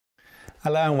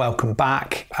Hello and welcome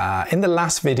back. In the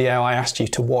last video I asked you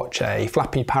to watch a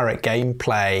Flappy Parrot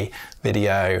gameplay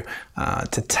video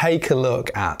to take a look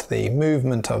at the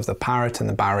movement of the parrot and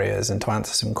the barriers and to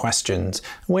answer some questions.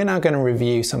 We're now going to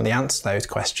review some of the answers to those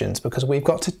questions because we've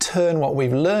got to turn what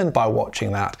we've learned by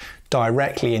watching that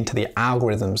directly into the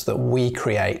algorithms that we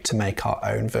create to make our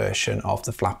own version of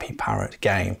the Flappy Parrot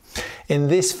game. In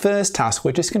this first task,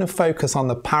 we're just going to focus on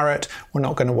the parrot. We're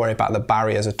not going to worry about the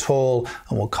barriers at all,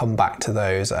 and we'll come back to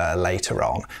those later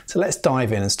on. So let's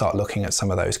dive in and start looking at some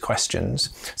of those questions.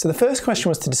 So the first question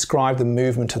was to describe the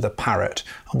movement of the parrot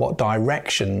and what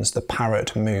directions the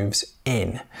parrot moves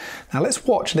in. Now let's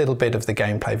watch a little bit of the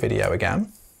gameplay video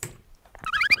again.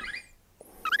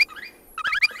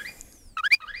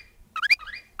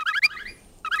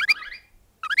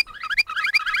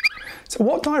 So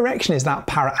what direction is that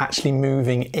parrot actually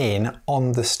moving in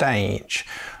on the stage?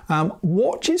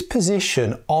 Watch its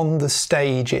position on the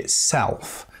stage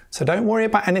itself. So don't worry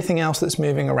about anything else that's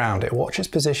moving around it. Watch its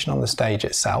position on the stage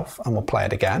itself, and we'll play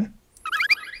it again.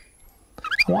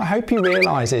 And what I hope you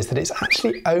realise is that it's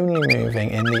actually only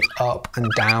moving in the up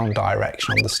and down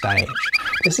direction on the stage.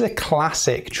 This is a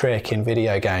classic trick in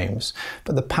video games,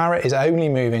 but the parrot is only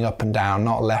moving up and down,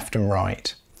 not left and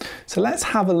right. So let's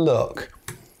have a look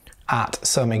at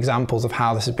some examples of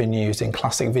how this has been used in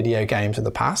classic video games of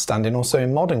the past and also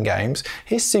in modern games.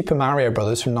 Here's Super Mario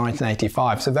Bros. From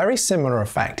 1985. It's a very similar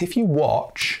effect. If you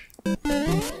watch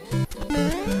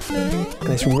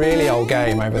this really old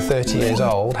game, over 30 years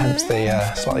old, hence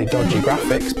the slightly dodgy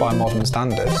graphics by modern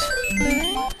standards.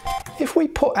 If we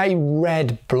put a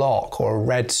red block or a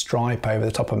red stripe over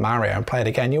the top of Mario and play it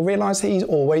again, you'll realise that he's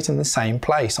always in the same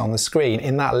place on the screen,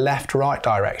 in that left-right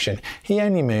direction. He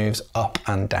only moves up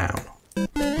and down.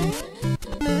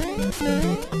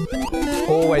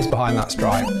 Always behind that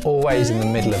stripe, always in the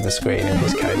middle of the screen in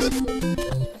his case.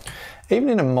 Even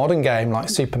in a modern game like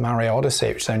Super Mario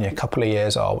Odyssey, which is only a couple of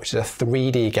years old, which is a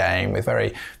 3D game with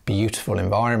very beautiful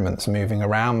environments moving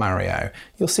around Mario,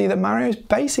 you'll see that Mario is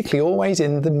basically always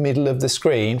in the middle of the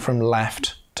screen from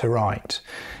left to right.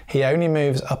 He only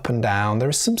moves up and down. There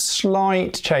are some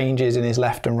slight changes in his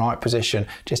left and right position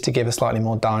just to give a slightly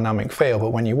more dynamic feel,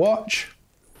 but when you watch,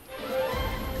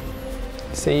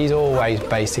 see, he's always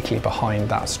basically behind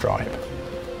that stripe.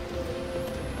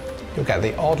 You'll get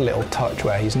the odd little touch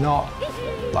where he's not,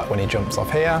 like when he jumps off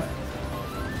here.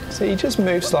 So he just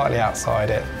moves slightly outside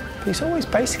it, but he's always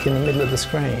basically in the middle of the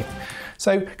screen.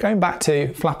 So going back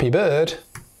to Flappy Bird,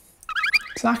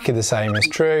 exactly the same is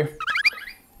true.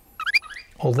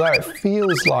 Although it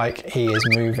feels like he is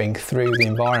moving through the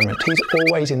environment, he's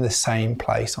always in the same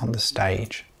place on the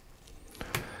stage.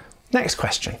 Next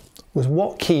question was,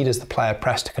 what key does the player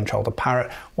press to control the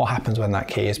parrot? What happens when that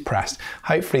key is pressed?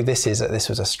 Hopefully this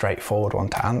was a straightforward one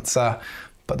to answer,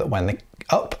 but that when the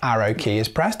up arrow key is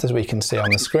pressed, as we can see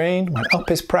on the screen, when up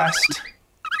is pressed,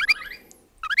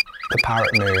 the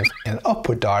parrot moves in an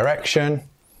upward direction.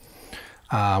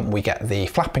 We get the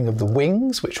flapping of the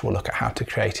wings, which we'll look at how to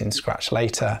create in Scratch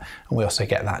later, and we also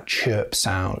get that chirp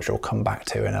sound, which we'll come back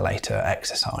to in a later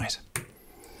exercise.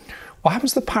 What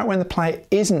happens to the parrot when the player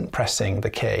isn't pressing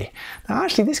the key? Now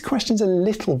actually this question's a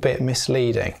little bit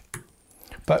misleading,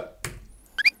 but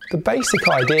the basic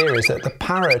idea is that the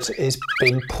parrot is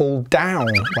being pulled down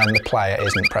when the player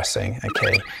isn't pressing a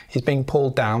key. He's being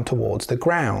pulled down towards the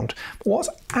ground. But what's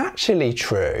actually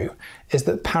true is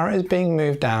that the parrot is being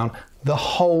moved down the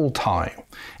whole time.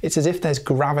 It's as if there's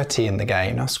gravity in the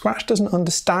game. Now Scratch doesn't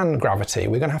understand gravity.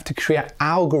 We're going to have to create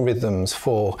algorithms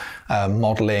for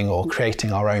modelling or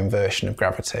creating our own version of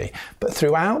gravity. But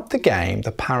throughout the game,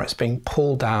 the parrot's being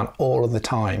pulled down all of the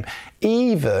time.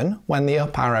 Even when the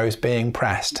up arrow is being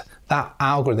pressed, that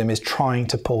algorithm is trying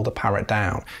to pull the parrot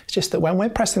down. It's just that when we're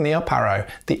pressing the up arrow,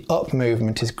 the up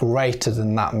movement is greater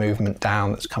than that movement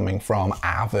down that's coming from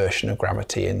our version of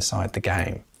gravity inside the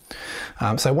game.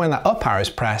 So when that up arrow is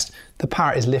pressed, the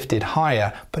parrot is lifted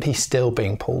higher, but he's still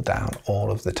being pulled down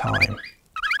all of the time.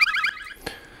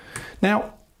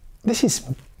 Now, this is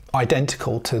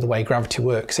identical to the way gravity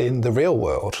works in the real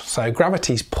world. So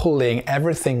gravity's pulling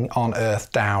everything on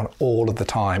Earth down all of the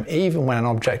time, even when an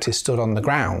object is stood on the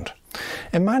ground.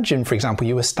 Imagine, for example,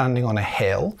 you were standing on a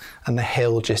hill and the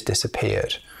hill just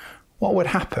disappeared. What would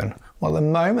happen? Well, the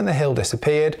moment the hill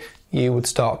disappeared, you would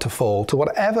start to fall to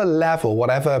whatever level,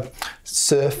 whatever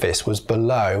surface was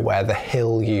below where the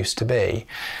hill used to be.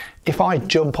 If I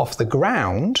jump off the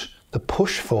ground, the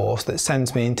push force that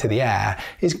sends me into the air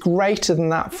is greater than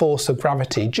that force of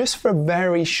gravity just for a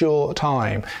very short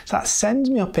time. So that sends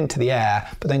me up into the air,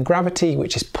 but then gravity,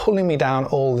 which is pulling me down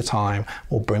all the time,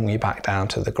 will bring me back down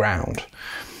to the ground.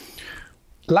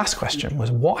 last question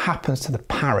was, what happens to the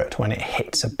parrot when it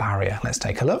hits a barrier? Let's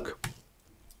take a look.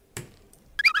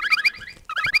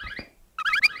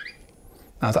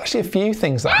 Now, there's actually a few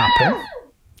things that happen.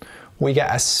 We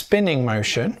get a spinning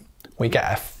motion, we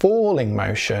get a falling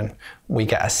motion, we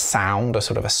get a sound, a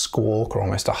sort of a squawk or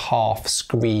almost a half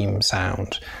scream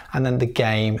sound, and then the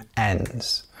game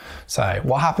ends. So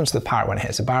what happens to the parrot when it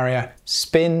hits a barrier?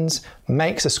 Spins,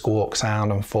 makes a squawk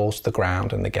sound and falls to the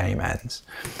ground, and the game ends.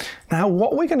 Now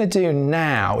what we're going to do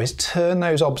now is turn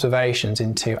those observations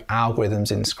into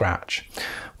algorithms in Scratch.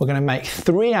 We're going to make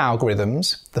 3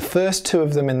 algorithms, the first 2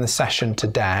 of them in the session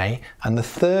today, and the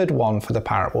third one for the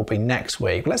parrot will be next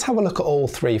week. Let's have a look at all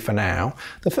 3 for now.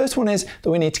 The first one is that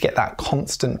we need to get that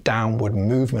constant downward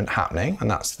movement happening, and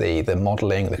that's the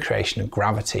modelling, the creation of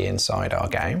gravity inside our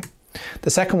game.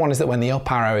 The second one is that when the up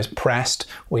arrow is pressed,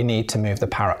 we need to move the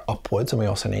parrot upwards, and we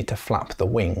also need to flap the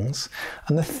wings.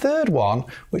 And the third one,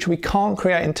 which we can't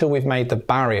create until we've made the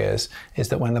barriers, is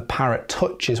that when the parrot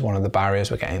touches one of the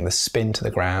barriers, we're getting the spin to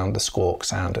the ground, the squawk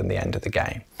sound, and the end of the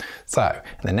game. So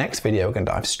in the next video, we're going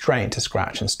to dive straight into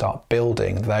Scratch and start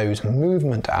building those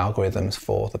movement algorithms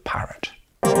for the parrot.